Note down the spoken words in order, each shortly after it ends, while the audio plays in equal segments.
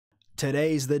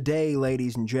Today's the day,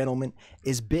 ladies and gentlemen.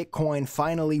 Is Bitcoin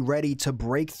finally ready to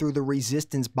break through the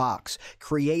resistance box,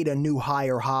 create a new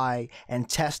higher high, and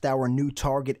test our new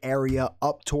target area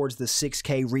up towards the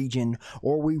 6K region?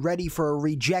 Or are we ready for a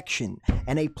rejection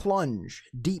and a plunge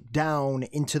deep down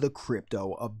into the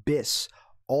crypto abyss?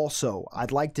 Also,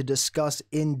 I'd like to discuss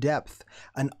in depth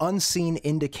an unseen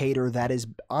indicator that is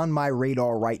on my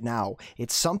radar right now.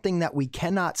 It's something that we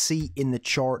cannot see in the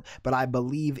chart, but I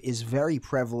believe is very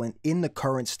prevalent in the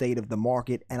current state of the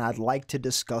market, and I'd like to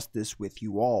discuss this with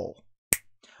you all.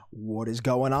 What is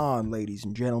going on, ladies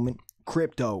and gentlemen?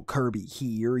 Crypto Kirby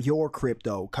here, your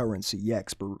cryptocurrency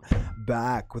expert,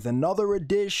 back with another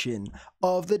edition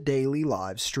of the daily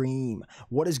live stream.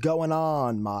 What is going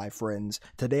on, my friends?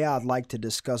 Today I'd like to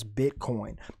discuss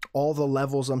Bitcoin, all the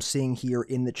levels I'm seeing here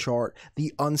in the chart,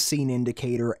 the unseen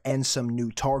indicator, and some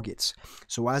new targets.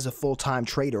 So as a full-time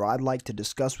trader, I'd like to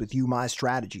discuss with you my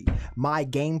strategy, my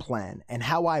game plan, and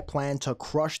how I plan to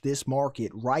crush this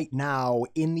market right now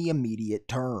in the immediate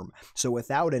term. So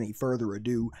without any further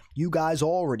ado, you guys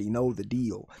already know the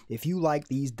deal. If you like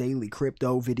these daily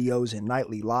crypto videos and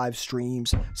nightly live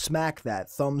streams, smack that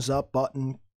thumbs up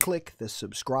button, click the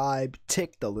subscribe,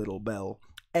 tick the little bell,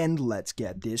 and let's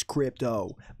get this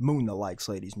crypto. Moon the likes,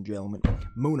 ladies and gentlemen.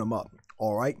 Moon them up.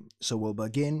 All right, so we'll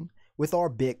begin with our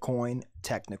Bitcoin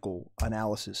technical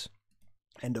analysis.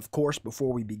 And of course,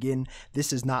 before we begin,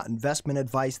 this is not investment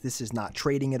advice, this is not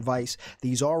trading advice.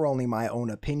 These are only my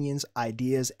own opinions,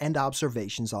 ideas, and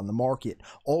observations on the market.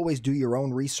 Always do your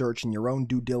own research and your own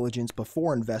due diligence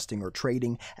before investing or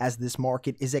trading, as this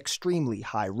market is extremely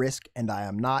high risk, and I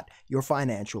am not your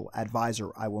financial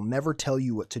advisor. I will never tell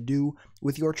you what to do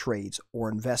with your trades or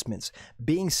investments.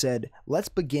 Being said, let's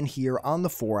begin here on the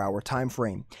 4-hour time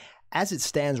frame. As it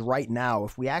stands right now,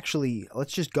 if we actually,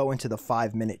 let's just go into the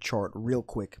 5-minute chart real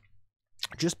quick.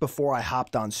 Just before I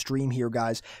hopped on stream here,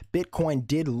 guys, Bitcoin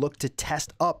did look to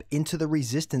test up into the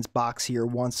resistance box here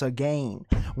once again.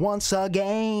 Once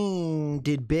again,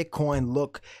 did Bitcoin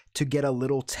look to get a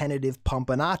little tentative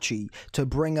Pumpanachi to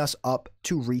bring us up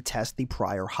to retest the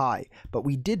prior high. But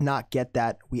we did not get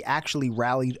that. We actually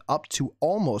rallied up to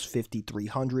almost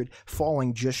 5,300,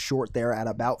 falling just short there at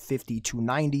about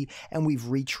 5,290, and we've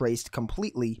retraced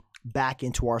completely back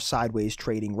into our sideways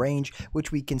trading range,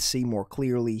 which we can see more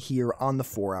clearly here on the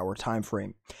 4-hour time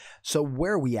frame. So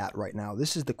where are we at right now?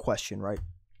 This is the question, right?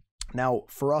 Now,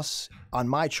 for us on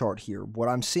my chart here, what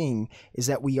I'm seeing is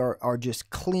that we are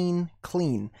just clean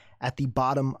at the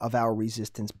bottom of our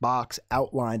resistance box,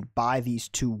 outlined by these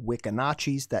two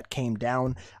Wiccanachis that came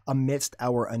down amidst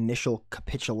our initial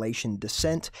capitulation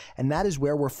descent, and that is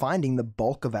where we're finding the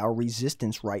bulk of our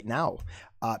resistance right now.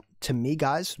 To me,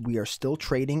 guys, we are still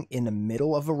trading in the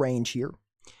middle of a range here,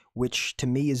 which to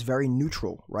me is very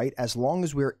neutral, right? As long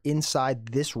as we're inside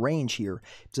this range here,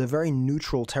 it's a very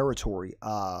neutral territory.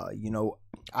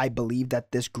 I believe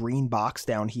that this green box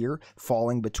down here,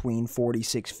 falling between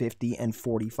 4,650 and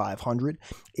 4,500,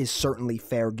 is certainly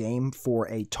fair game for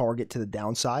a target to the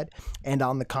downside. And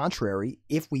on the contrary,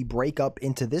 if we break up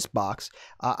into this box,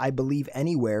 I believe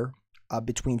anywhere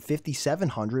between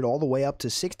 5,700 all the way up to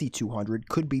 6,200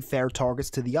 could be fair targets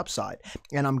to the upside.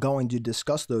 And I'm going to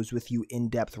discuss those with you in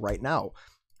depth right now.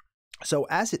 So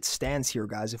as it stands here,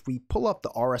 guys, if we pull up the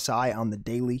RSI on the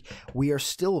daily, we are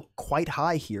still quite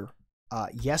high here.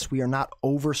 Yes, we are not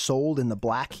oversold in the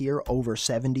black here, over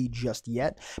 70 just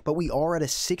yet, but we are at a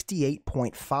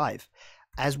 68.5.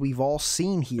 As we've all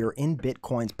seen here in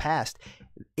Bitcoin's past,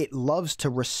 it loves to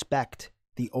respect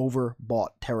the overbought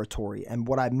territory. And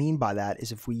what I mean by that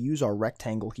is if we use our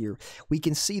rectangle here, we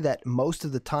can see that most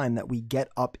of the time that we get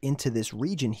up into this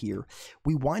region here,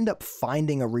 we wind up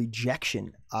finding a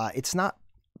rejection. It's not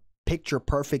picture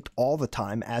perfect all the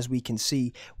time. As we can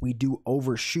see, we do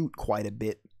overshoot quite a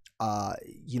bit,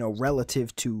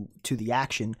 relative to the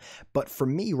action. But for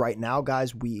me right now,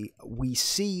 guys, we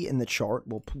see in the chart,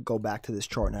 we'll go back to this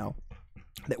chart now,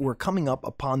 that we're coming up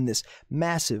upon this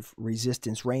massive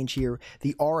resistance range here.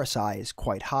 The RSI is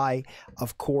quite high.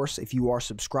 Of course, if you are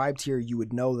subscribed here, you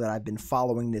would know that I've been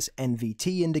following this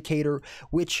NVT indicator,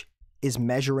 which is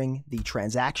measuring the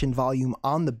transaction volume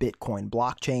on the Bitcoin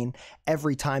blockchain.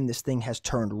 Every time this thing has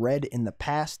turned red in the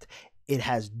past, it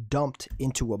has dumped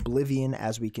into oblivion,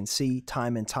 as we can see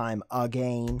time and time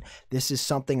again. This is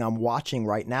something I'm watching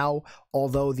right now,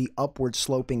 although the upward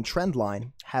sloping trend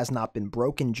line has not been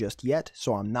broken just yet,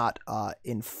 so I'm not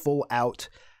in full out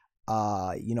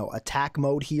attack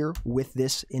mode here with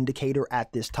this indicator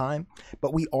at this time,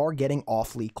 but we are getting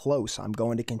awfully close. I'm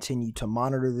going to continue to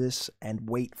monitor this and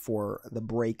wait for the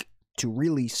break to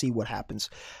really see what happens.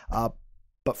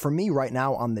 But for me right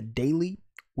now on the daily,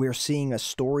 we're seeing a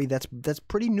story that's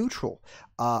pretty neutral.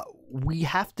 We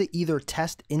have to either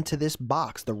test into this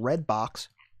box, the red box,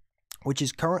 which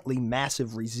is currently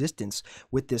massive resistance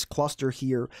with this cluster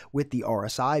here, with the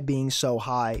RSI being so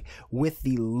high, with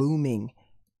the looming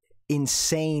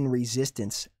insane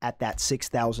resistance at that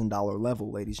 $6,000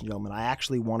 level, ladies and gentlemen. I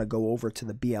actually want to go over to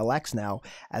the BLX now,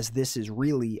 as this is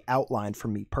really outlined for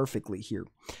me perfectly here.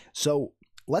 So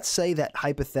let's say that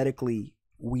hypothetically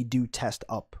we do test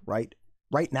up, right?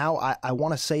 Right now, I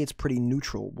want to say it's pretty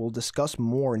neutral. We'll discuss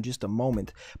more in just a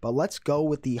moment, but let's go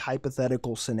with the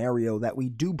hypothetical scenario that we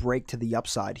do break to the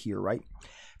upside here, right?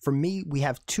 For me, we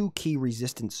have two key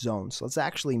resistance zones. Let's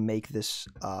actually make this,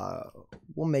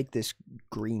 we'll make this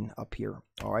green up here,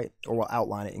 all right? Or we'll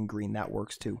outline it in green, that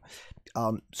works too.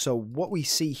 So what we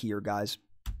see here, guys,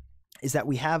 is that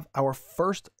we have our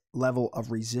first level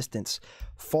of resistance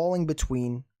falling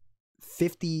between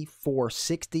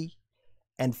 5460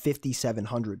 and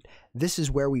 5700. This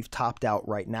is where we've topped out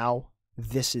right now.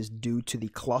 This is due to the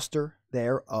cluster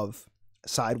there of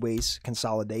sideways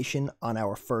consolidation on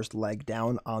our first leg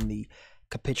down on the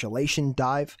capitulation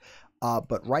dive.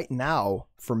 But right now,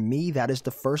 for me, that is the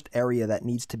first area that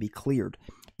needs to be cleared.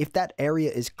 If that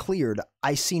area is cleared,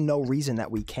 I see no reason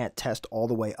that we can't test all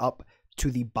the way up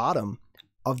to the bottom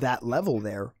of that level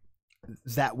there.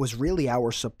 That was really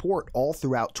our support all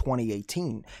throughout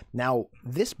 2018. Now,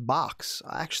 this box,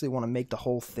 I actually want to make the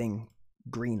whole thing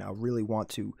green. I really want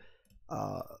to,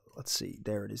 let's see,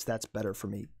 there it is. That's better for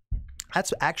me.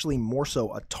 That's actually more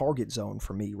so a target zone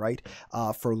for me, right?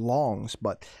 For longs.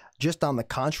 But just on the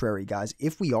contrary, guys,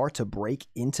 if we are to break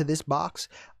into this box,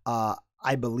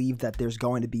 I believe that there's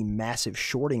going to be massive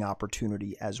shorting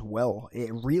opportunity as well. It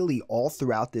really, all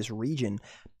throughout this region,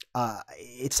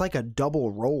 it's like a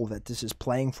double role that this is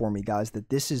playing for me, guys, that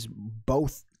this is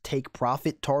both take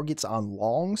profit targets on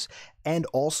longs and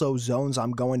also zones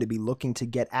I'm going to be looking to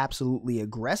get absolutely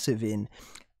aggressive in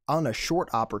on a short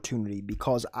opportunity.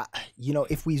 Because, you know,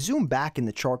 if we zoom back in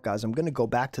the chart, guys, I'm going to go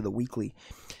back to the weekly.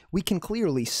 We can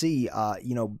clearly see,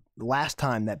 you know, last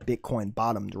time that Bitcoin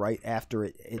bottomed, right after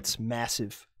its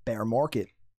massive bear market,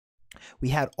 we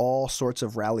had all sorts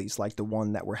of rallies like the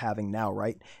one that we're having now,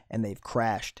 right? And they've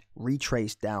crashed,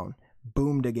 retraced down,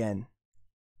 boomed again,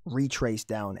 retraced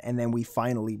down, and then we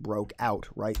finally broke out,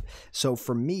 right? So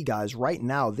for me, guys, right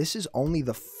now, this is only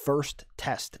the first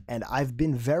test, and I've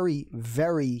been very,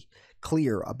 very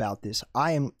clear about this.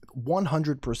 I am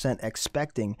 100%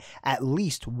 expecting at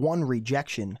least one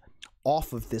rejection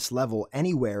off of this level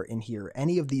anywhere in here,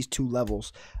 any of these two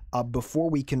levels, before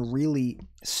we can really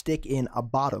stick in a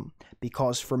bottom.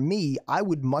 Because for me, I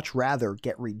would much rather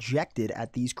get rejected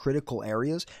at these critical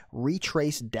areas,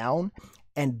 retrace down,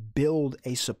 and build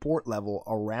a support level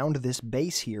around this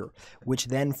base here, which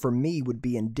then for me would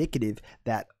be indicative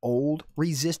that old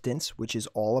resistance, which is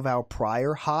all of our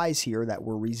prior highs here that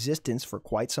were resistance for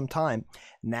quite some time,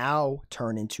 now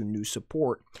turn into new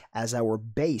support as our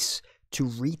base to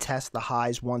retest the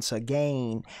highs once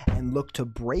again and look to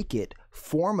break it,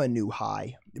 form a new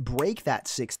high, break that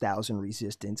 6,000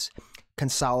 resistance,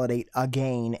 consolidate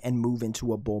again, and move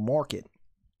into a bull market.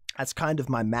 That's kind of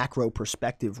my macro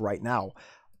perspective right now.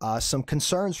 Some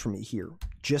concerns for me here,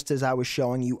 just as I was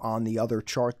showing you on the other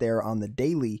chart there on the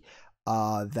daily,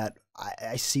 that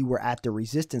I see we're at the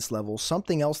resistance level.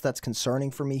 Something else that's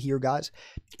concerning for me here, guys,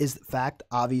 is the fact,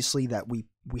 obviously, that we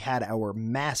had our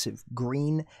massive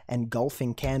green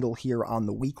engulfing candle here on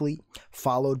the weekly,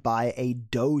 followed by a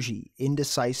doji,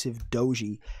 indecisive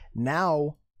doji.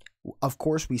 Now, of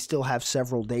course, we still have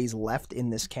several days left in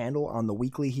this candle on the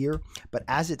weekly here, but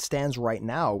as it stands right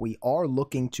now, we are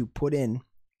looking to put in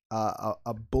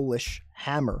a bullish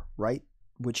hammer, right?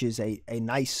 Which is a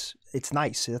nice, it's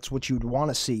nice. That's what you'd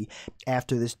want to see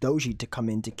after this doji to come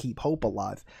in to keep hope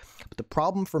alive. But the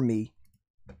problem for me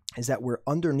is that we're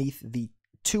underneath the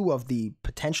two of the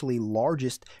potentially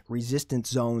largest resistance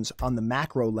zones on the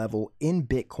macro level in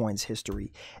Bitcoin's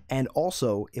history. And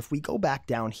also, if we go back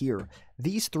down here,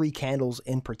 these three candles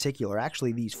in particular,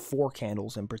 actually these four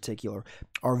candles in particular,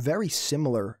 are very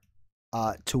similar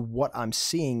to what I'm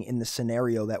seeing in the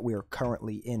scenario that we are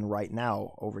currently in right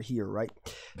now over here, right?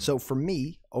 So for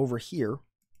me, over here,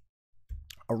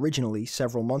 originally,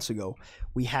 several months ago,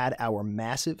 we had our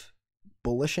massive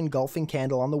bullish engulfing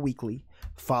candle on the weekly,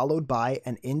 followed by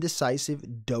an indecisive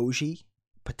doji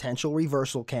potential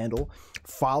reversal candle,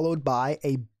 followed by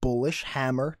a bullish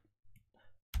hammer,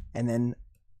 and then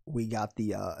we got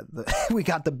the we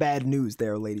got the bad news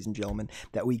there, ladies and gentlemen,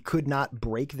 that we could not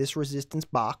break this resistance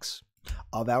box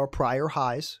of our prior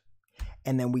highs,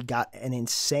 and then we got an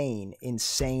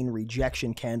insane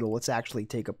rejection candle. Let's actually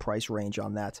take a price range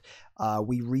on that.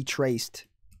 We retraced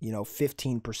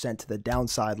 15% to the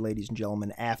downside, ladies and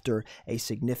gentlemen, after a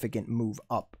significant move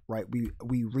up, right?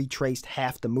 We retraced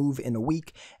half the move in a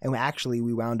week, and actually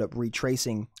we wound up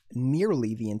retracing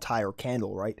nearly the entire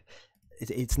candle, right?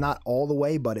 It's not all the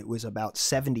way, but it was about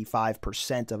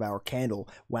 75% of our candle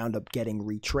wound up getting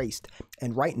retraced.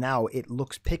 And right now, it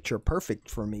looks picture perfect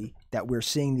for me that we're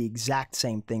seeing the exact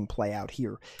same thing play out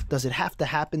here. Does it have to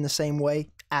happen the same way?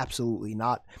 Absolutely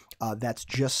not. That's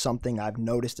just something I've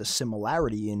noticed a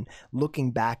similarity in looking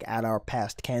back at our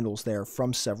past candles there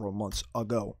from several months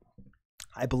ago.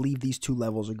 I believe these two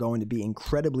levels are going to be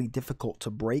incredibly difficult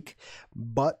to break,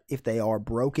 but if they are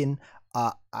broken,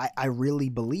 I really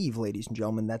believe, ladies and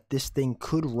gentlemen, that this thing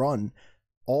could run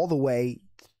all the way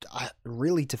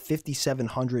really to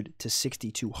 5,700 to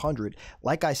 6,200.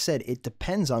 Like I said, it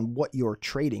depends on what you're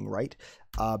trading, right?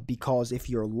 Because if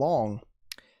you're long,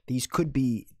 these could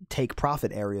be take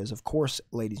profit areas. Of course,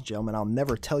 ladies and gentlemen, I'll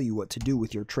never tell you what to do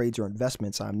with your trades or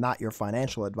investments. I'm not your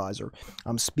financial advisor.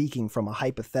 I'm speaking from a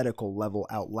hypothetical level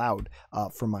out loud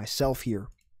for myself here.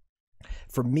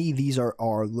 For me, these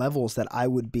are levels that I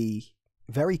would be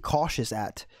very cautious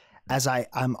at, as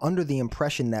I'm under the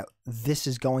impression that this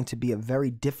is going to be a very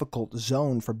difficult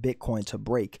zone for Bitcoin to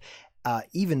break.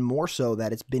 Even more so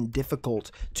that it's been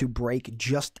difficult to break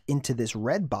just into this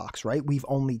red box, right? We've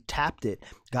only tapped it,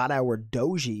 got our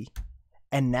doji,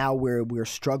 and now we're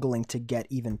struggling to get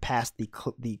even past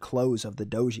the close of the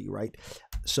doji, right?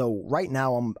 So right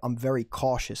now I'm very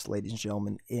cautious, ladies and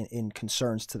gentlemen, in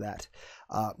concerns to that.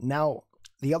 Now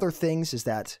the other things is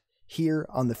that here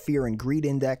on the Fear and Greed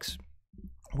Index,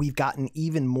 we've gotten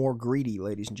even more greedy,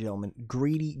 ladies and gentlemen.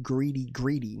 Greedy, greedy,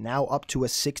 greedy. Now up to a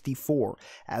 64.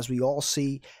 As we all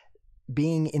see,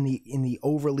 being in the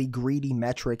overly greedy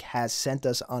metric has sent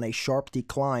us on a sharp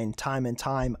decline time and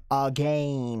time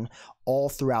again all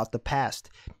throughout the past.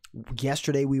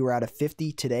 Yesterday we were at a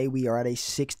 50. Today we are at a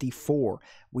 64.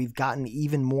 We've gotten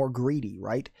even more greedy,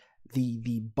 right?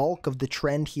 The bulk of the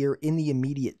trend here in the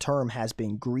immediate term has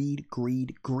been greed,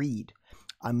 greed, greed.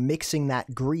 I'm mixing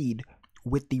that greed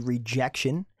with the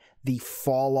rejection, the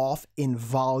fall off in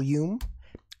volume,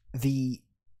 the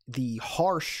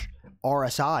harsh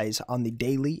RSIs on the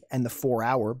daily and the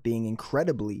 4-hour being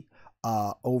incredibly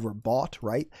overbought,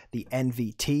 right? The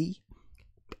NVT.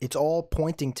 It's all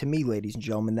pointing to me, ladies and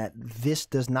gentlemen, that this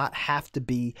does not have to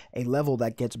be a level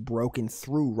that gets broken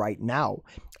through right now.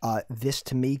 This,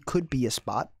 to me, could be a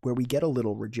spot where we get a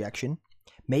little rejection.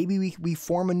 Maybe we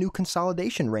form a new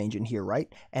consolidation range in here,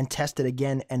 right? And test it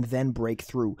again and then break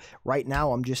through. Right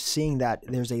now, I'm just seeing that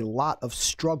there's a lot of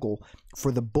struggle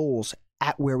for the bulls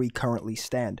at where we currently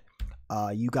stand.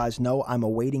 You guys know I'm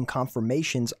awaiting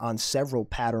confirmations on several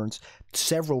patterns,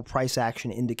 several price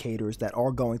action indicators that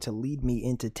are going to lead me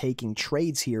into taking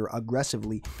trades here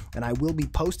aggressively. And I will be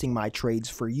posting my trades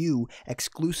for you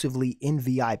exclusively in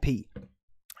VIP.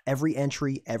 Every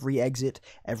entry, every exit,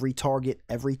 every target,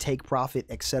 every take profit,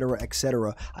 etc.,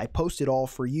 etc. I post it all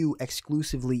for you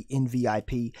exclusively in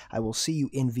VIP. I will see you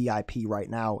in VIP right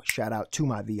now. Shout out to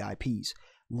my VIPs.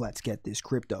 Let's get this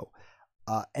crypto.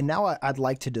 And now I'd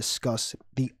like to discuss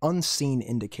the unseen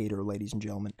indicator, ladies and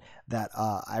gentlemen, that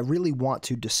I really want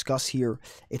to discuss here.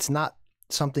 It's not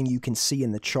something you can see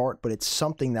in the chart, but it's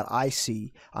something that I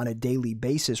see on a daily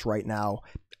basis right now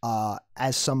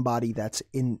as somebody that's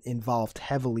involved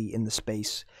heavily in the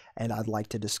space, and I'd like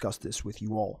to discuss this with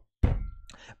you all.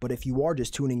 But if you are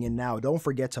just tuning in now, don't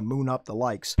forget to moon up the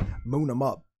likes, moon them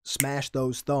up. Smash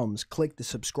those thumbs, click the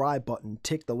subscribe button,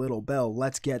 tick the little bell.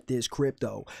 Let's get this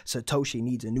crypto. Satoshi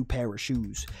needs a new pair of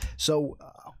shoes. So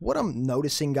what I'm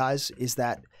noticing, guys, is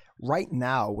that right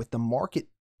now with the market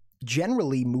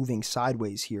generally moving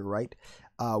sideways here, right?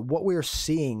 What we're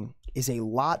seeing is a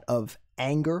lot of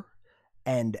anger.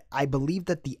 And I believe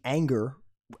that the anger,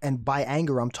 and by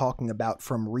anger I'm talking about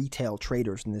from retail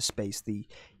traders in this space, the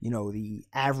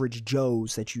average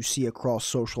Joes that you see across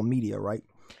social media, right?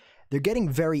 They're getting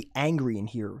very angry in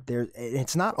here.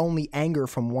 It's not only anger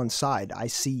from one side. I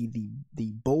see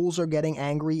the bulls are getting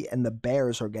angry and the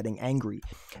bears are getting angry.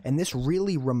 And this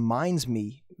really reminds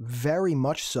me very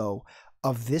much so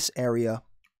of this area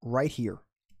right here.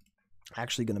 I'm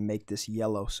actually going to make this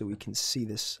yellow so we can see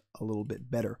this a little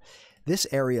bit better. This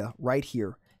area right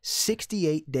here,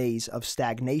 68 days of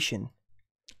stagnation,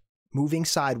 moving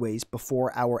sideways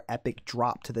before our epic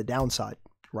drop to the downside,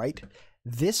 right?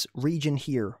 This region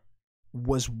here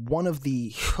was one of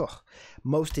the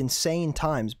most insane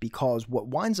times, because what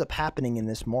winds up happening in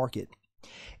this market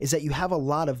is that you have a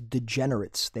lot of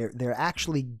degenerates. They're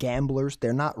actually gamblers.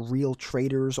 They're not real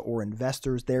traders or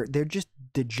investors. They're just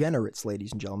degenerates,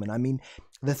 ladies and gentlemen. I mean,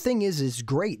 The thing is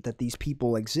great that these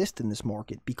people exist in this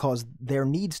market, because there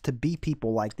needs to be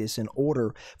people like this in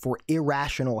order for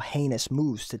irrational, heinous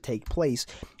moves to take place,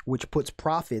 which puts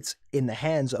profits in the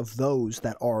hands of those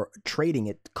that are trading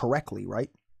it correctly,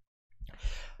 right?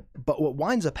 But what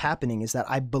winds up happening is that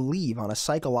I believe on a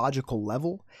psychological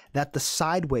level that the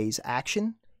sideways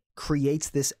action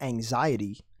creates this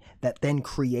anxiety that then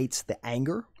creates the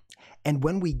anger. And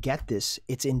when we get this,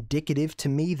 it's indicative to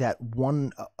me that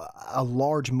a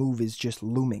large move is just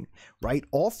looming, right?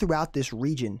 All throughout this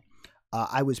region,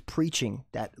 I was preaching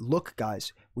that, look,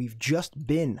 guys, we've just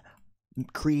been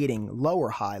creating lower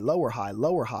high, lower high,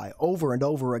 lower high over and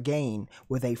over again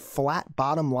with a flat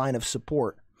bottom line of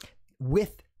support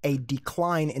with a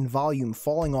decline in volume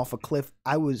falling off a cliff.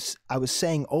 I was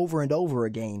saying over and over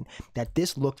again that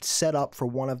this looked set up for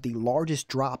one of the largest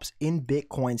drops in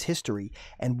Bitcoin's history.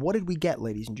 And what did we get,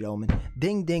 ladies and gentlemen?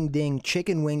 Ding, ding, ding,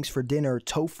 chicken wings for dinner,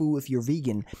 tofu if you're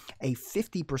vegan, a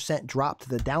 50% drop to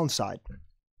the downside.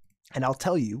 And I'll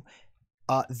tell you,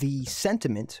 the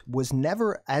sentiment was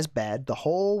never as bad the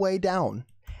whole way down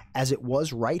as it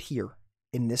was right here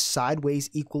in this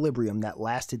sideways equilibrium that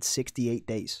lasted 68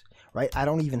 days. Right? I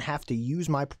don't even have to use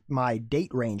my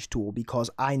date range tool, because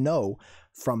I know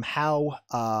from how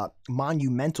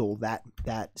monumental that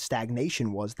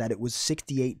stagnation was that it was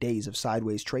 68 days of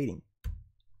sideways trading.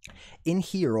 In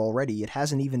here already, it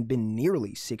hasn't even been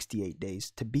nearly 68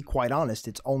 days. To be quite honest,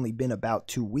 it's only been about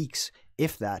 2 weeks,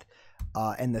 if that.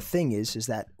 And the thing is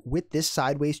that with this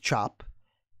sideways chop,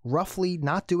 roughly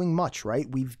not doing much, right?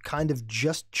 We've kind of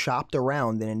just chopped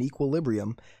around in an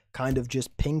equilibrium, kind of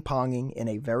just ping-ponging in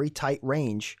a very tight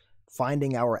range,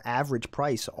 finding our average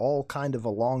price all kind of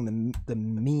along the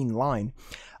mean line.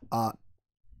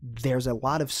 There's a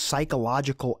lot of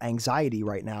psychological anxiety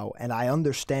right now, and I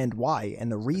understand why.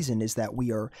 And the reason is that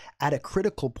we are at a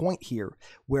critical point here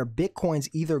where Bitcoin's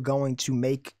either going to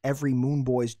make every Moon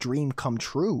Boy's dream come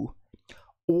true,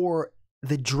 or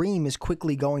the dream is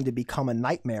quickly going to become a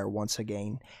nightmare once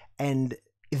again. And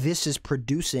this is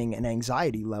producing an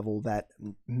anxiety level that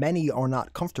many are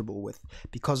not comfortable with,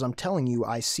 because I'm telling you,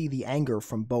 I see the anger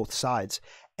from both sides.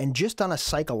 And just on a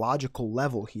psychological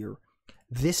level here,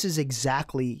 this is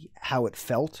exactly how it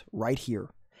felt right here.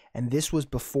 And this was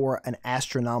before an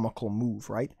astronomical move,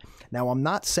 right? Now, I'm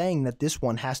not saying that this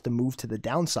one has to move to the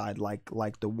downside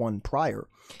like the one prior.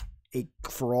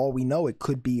 For all we know, it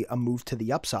could be a move to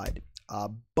the upside.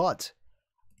 But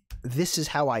this is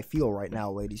how I feel right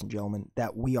now, ladies and gentlemen,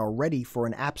 that we are ready for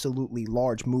an absolutely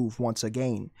large move once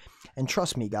again. And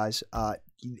trust me, guys,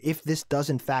 if this does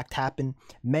in fact happen,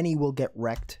 many will get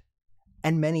wrecked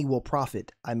and many will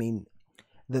profit. I mean,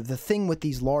 the thing with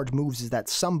these large moves is that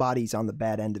somebody's on the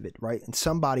bad end of it, right? And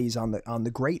somebody's on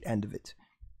the great end of it.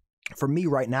 For me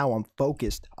right now, I'm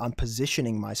focused on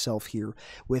positioning myself here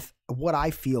with what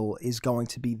I feel is going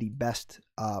to be the best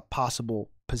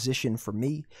possible position for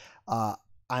me.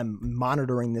 I'm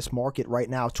monitoring this market right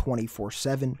now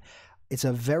 24/7. It's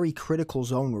a very critical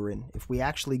zone we're in. If we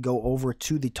actually go over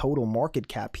to the total market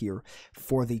cap here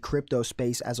for the crypto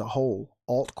space as a whole,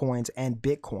 altcoins and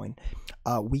Bitcoin,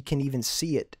 we can even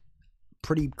see it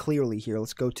pretty clearly here.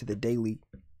 Let's go to the daily.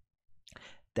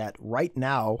 That right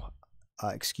now,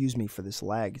 excuse me for this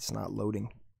lag, it's not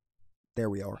loading. There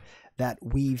we are. That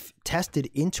we've tested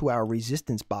into our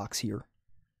resistance box here,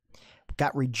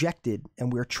 got rejected,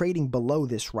 and we're trading below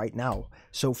this right now.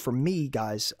 So for me,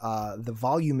 guys, the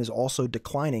volume is also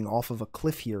declining off of a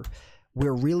cliff here.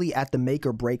 We're really at the make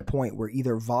or break point where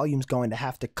either volume's going to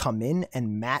have to come in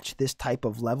and match this type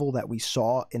of level that we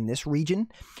saw in this region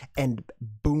and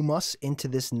boom us into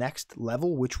this next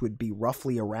level, which would be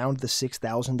roughly around the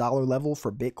 $6,000 level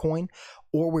for Bitcoin,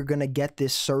 or we're going to get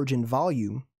this surge in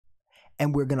volume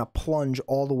and we're going to plunge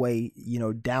all the way,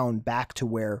 down back to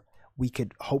where we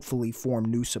could hopefully form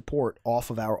new support off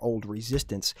of our old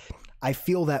resistance. I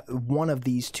feel that one of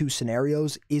these two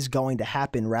scenarios is going to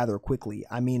happen rather quickly.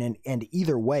 I mean, and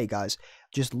either way, guys,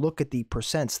 just look at the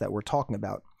percents that we're talking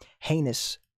about.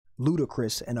 Heinous,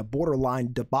 ludicrous, and a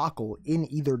borderline debacle in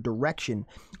either direction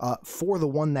for the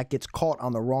one that gets caught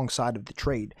on the wrong side of the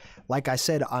trade. Like I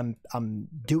said, I'm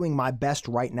doing my best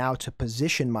right now to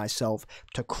position myself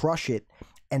to crush it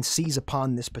and seize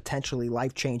upon this potentially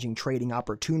life-changing trading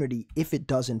opportunity if it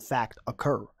does in fact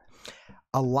occur.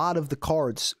 A lot of the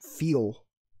cards feel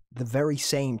the very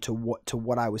same to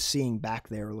what I was seeing back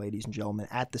there, ladies and gentlemen,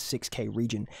 at the 6K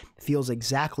region. It feels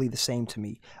exactly the same to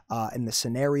me. And the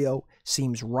scenario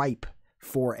seems ripe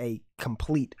for a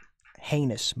complete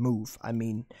heinous move. I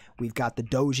mean, we've got the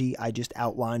doji. I just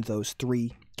outlined those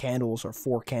 3 candles or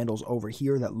 4 candles over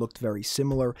here that looked very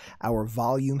similar. Our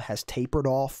volume has tapered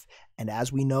off, and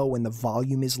as we know, when the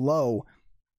volume is low,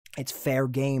 it's fair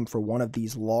game for one of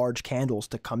these large candles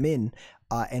to come in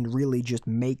and really just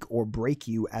make or break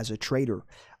you as a trader.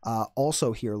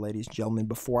 Also here, ladies and gentlemen,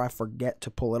 before I forget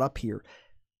to pull it up here,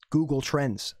 Google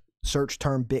Trends, search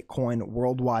term Bitcoin,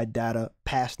 worldwide data,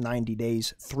 past 90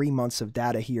 days, 3 months of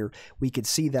data here. We could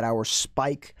see that our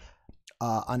spike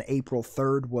on April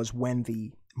 3rd was when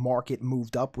the market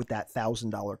moved up with that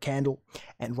 $1,000 candle,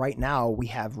 and right now we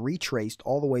have retraced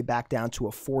all the way back down to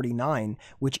a 49,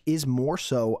 which is more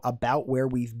so about where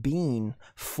we've been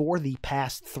for the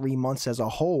past 3 months as a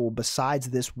whole, besides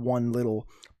this one little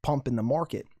pump in the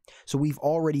market. So we've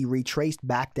already retraced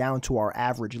back down to our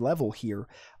average level here,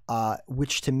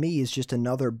 which to me is just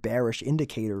another bearish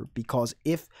indicator, because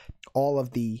if all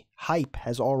of the hype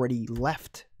has already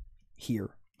left here,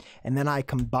 and then I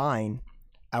combine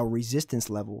our resistance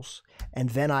levels, and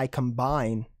then I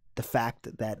combine the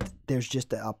fact that there's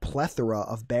just a plethora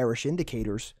of bearish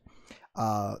indicators,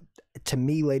 to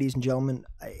me, ladies and gentlemen,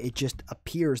 it just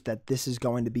appears that this is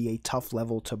going to be a tough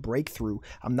level to break through.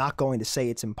 I'm not going to say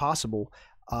it's impossible.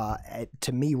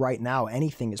 To me right now,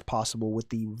 anything is possible with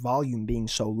the volume being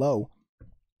so low.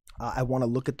 I want to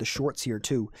look at the shorts here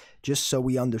too, just so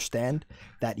we understand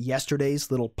that yesterday's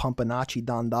little Pampanachi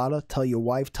Dandada, tell your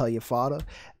wife, tell your father,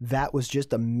 that was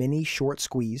just a mini short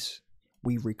squeeze.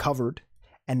 We recovered,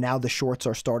 and now the shorts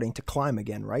are starting to climb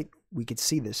again, right? We could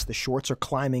see this. The shorts are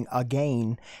climbing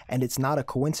again, and it's not a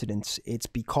coincidence. It's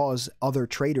because other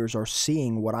traders are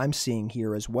seeing what I'm seeing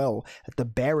here as well, that the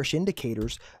bearish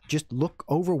indicators just look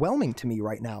overwhelming to me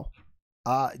right now.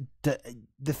 The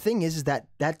thing is that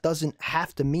doesn't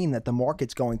have to mean that the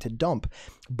market's going to dump,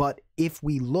 but if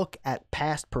we look at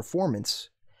past performance,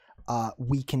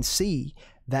 we can see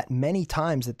that many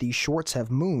times that these shorts have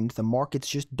mooned, the market's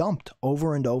just dumped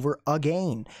over and over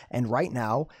again. And right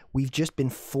now, we've just been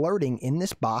flirting in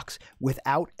this box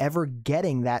without ever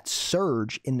getting that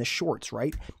surge in the shorts,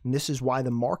 right? And this is why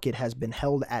the market has been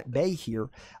held at bay here.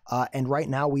 And right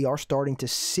now, we are starting to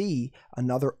see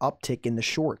another uptick in the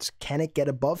shorts. Can it get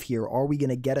above here? Are we going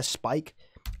to get a spike?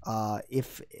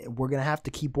 If we're going to have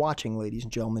to keep watching, ladies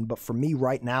and gentlemen, but for me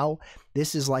right now,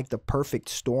 this is like the perfect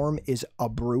storm is a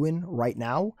brewing right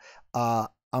now.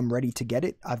 I'm ready to get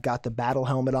it. I've got the battle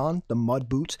helmet on, the mud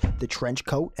boots, the trench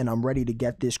coat, and I'm ready to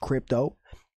get this crypto.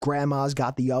 Grandma's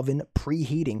got the oven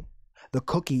preheating. The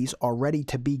cookies are ready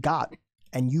to be got.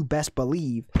 And you best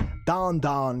believe Don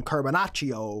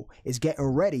Carbonaccio is getting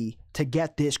ready to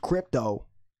get this crypto.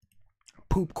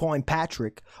 Poopcoin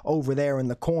Patrick over there in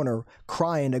the corner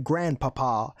crying to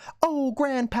Grandpapa. Oh,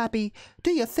 Grandpappy,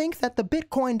 do you think that the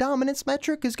Bitcoin dominance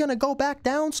metric is going to go back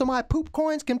down so my poop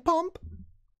coins can pump?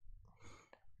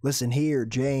 Listen here,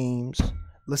 James.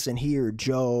 Listen here,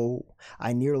 Joe.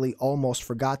 I nearly almost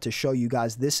forgot to show you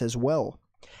guys this as well.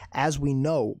 As we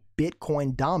know,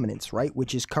 Bitcoin dominance, right,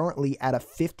 which is currently at a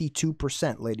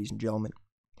 52%, ladies and gentlemen.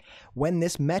 When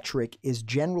this metric is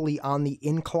generally on the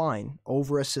incline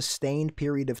over a sustained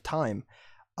period of time,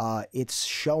 it's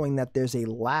showing that there's a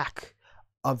lack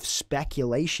of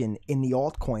speculation in the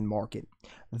altcoin market.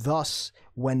 Thus,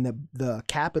 when the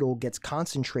capital gets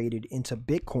concentrated into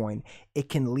Bitcoin, it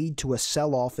can lead to a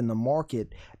sell-off in the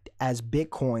market as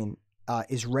Bitcoin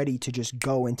is ready to just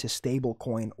go into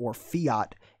stablecoin or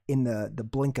fiat in the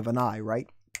blink of an eye, right?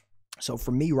 So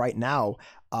for me right now,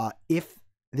 if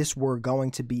this were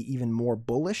going to be even more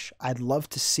bullish, I'd love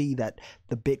to see that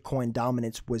the Bitcoin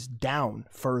dominance was down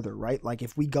further, right? Like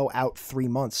if we go out 3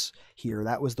 months here,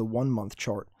 that was the 1 month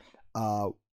chart.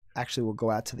 Actually, we'll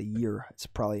go out to the year. It's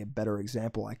probably a better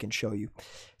example I can show you.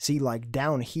 See, like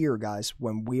down here, guys,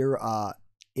 when we're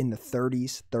in the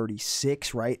 30s,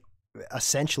 36, right?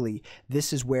 Essentially,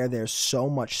 this is where there's so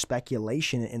much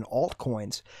speculation in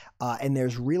altcoins, and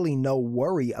there's really no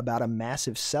worry about a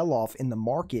massive sell-off in the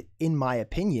market, in my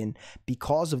opinion,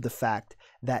 because of the fact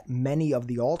that many of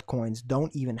the altcoins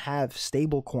don't even have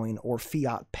stablecoin or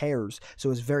fiat pairs.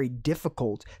 So it's very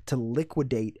difficult to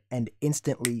liquidate and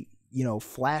instantly, you know,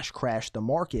 flash crash the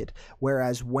market.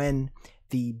 Whereas when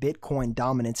the Bitcoin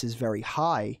dominance is very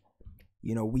high,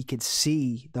 you know, we could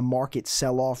see the market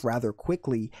sell off rather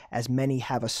quickly, as many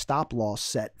have a stop loss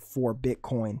set for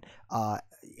Bitcoin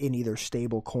in either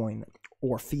stable coin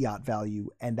or fiat value,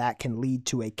 and that can lead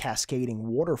to a cascading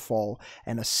waterfall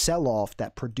and a sell-off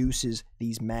that produces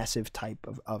these massive type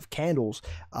of candles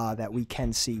that we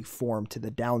can see form to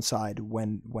the downside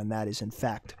when that is in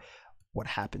fact what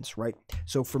happens, right?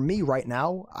 So for me right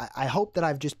now, I hope that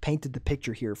I've just painted the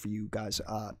picture here for you guys.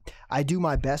 I do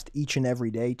my best each and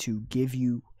every day to give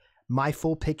you my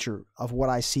full picture of what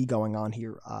I see going on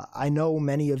here. I know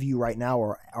many of you right now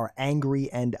are angry,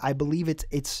 and I believe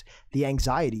it's the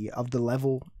anxiety of the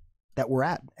level that we're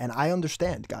at. And I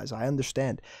understand, guys, I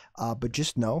understand. But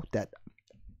just know that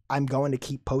I'm going to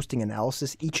keep posting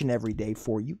analysis each and every day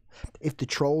for you. If the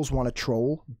trolls want to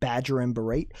troll, badger, and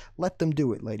berate, let them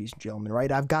do it, ladies and gentlemen,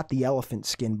 right? I've got the elephant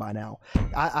skin by now.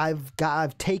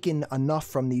 I've taken enough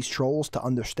from these trolls to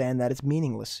understand that it's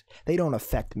meaningless. They don't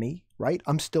affect me, right?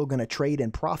 I'm still going to trade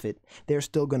and profit. They're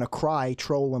still going to cry,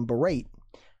 troll, and berate.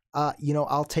 You know,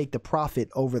 I'll take the profit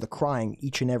over the crying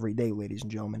each and every day, ladies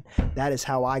and gentlemen. That is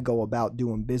how I go about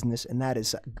doing business, and that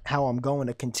is how I'm going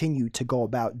to continue to go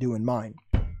about doing mine.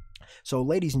 So,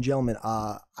 ladies and gentlemen,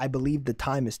 I believe the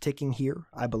time is ticking here.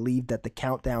 I believe that the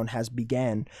countdown has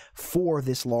began for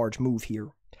this large move here.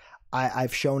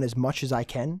 I've shown as much as I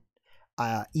can,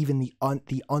 even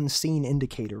the unseen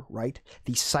indicator, right?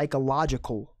 The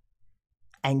psychological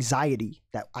anxiety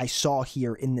that I saw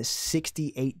here in this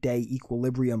 68-day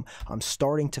equilibrium. I'm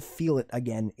starting to feel it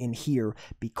again in here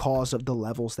because of the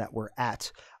levels that we're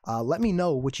at. Let me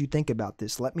know what you think about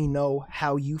this. Let me know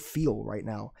how you feel right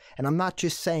now. And I'm not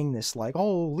just saying this like,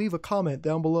 oh, leave a comment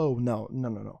down below.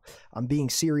 No. I'm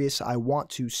being serious. I want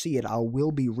to see it. I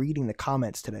will be reading the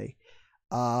comments today.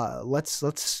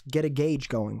 Let's get a gauge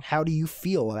going. How do you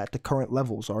feel at the current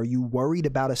levels? Are you worried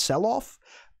about a sell-off?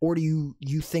 Or do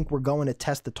you think we're going to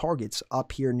test the targets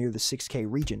up here near the 6K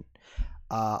region?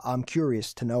 I'm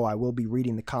curious to know. I will be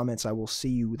reading the comments. I will see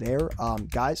you there.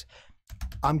 Guys,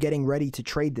 I'm getting ready to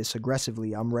trade this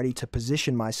aggressively. I'm ready to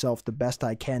position myself the best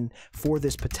I can for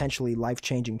this potentially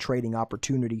life-changing trading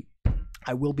opportunity.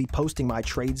 I will be posting my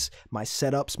trades, my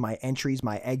setups, my entries,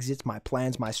 my exits, my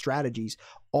plans, my strategies,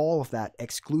 all of that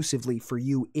exclusively for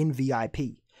you in VIP.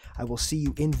 I will see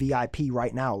you in VIP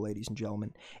right now, ladies and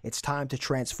gentlemen. It's time to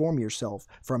transform yourself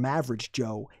from average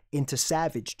Joe into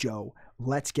savage Joe.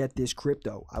 Let's get this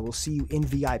crypto. I will see you in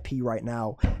VIP right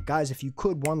now. Guys, if you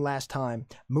could one last time,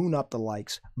 moon up the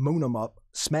likes, moon them up,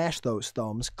 smash those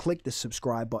thumbs, click the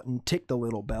subscribe button, tick the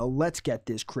little bell. Let's get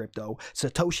this crypto.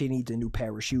 Satoshi needs a new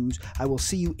pair of shoes. I will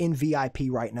see you in VIP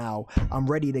right now. I'm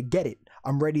ready to get it.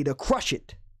 I'm ready to crush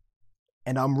it.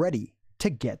 And I'm ready to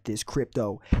get this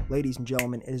crypto. Ladies and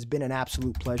gentlemen, it has been an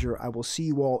absolute pleasure. I will see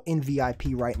you all in VIP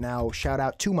right now. Shout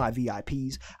out to my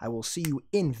VIPs. I will see you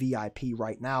in VIP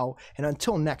right now. And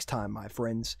until next time, my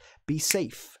friends, be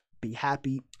safe, be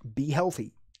happy, be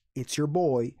healthy. It's your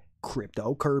boy,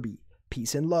 Crypto Kirby.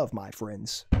 Peace and love, my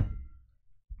friends.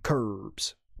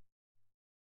 Curbs.